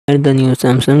The new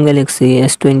Samsung Galaxy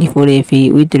S24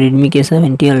 FE with Redmi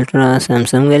K70 Ultra.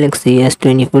 Samsung Galaxy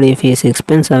S24 FE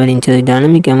 6.7 inches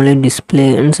dynamic AMOLED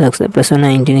display and success ratio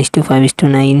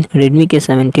 19:5:9. Redmi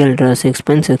K70 Ultra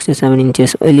 6.67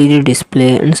 inches LED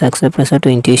display and success ratio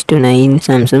 20:9.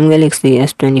 Samsung Galaxy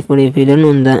S24 FE run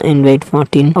on the Android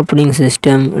 14 operating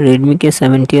system. Redmi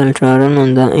K70 Ultra run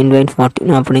on the Android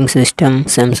 14 operating system.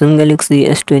 Samsung Galaxy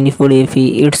S24 FE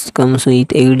it comes with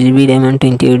 8GB RAM and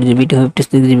 28GB to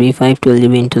 56GB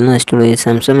 512GB internal storage.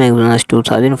 Samsung Exynos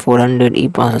 2400E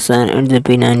processor and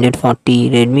GP940.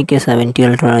 Redmi K70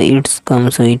 Ultra it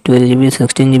comes with 12GB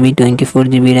 16GB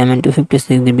 24GB RAM and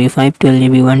 256GB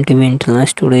 512GB 1TB internal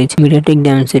storage. MediaTek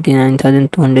Dimensity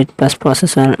 9200 plus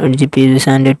processor and GPU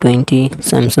 120.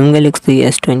 Samsung Galaxy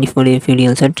S24 FE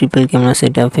real set triple camera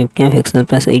setup 50MP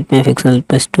plus 8MP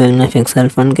plus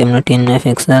 12MP front camera 10MP.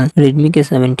 Redmi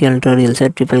K70 Ultra real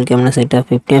set triple camera setup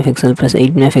 50MP plus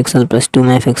 8MP plus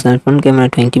 2MP front camera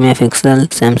 20MP.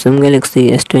 Samsung Galaxy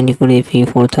S24 FE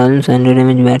 4700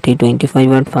 mAh battery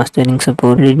 25W fast charging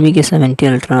support. Redmi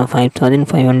K70 Ultra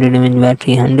 5500 mAh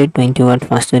battery 120W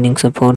fast charging support.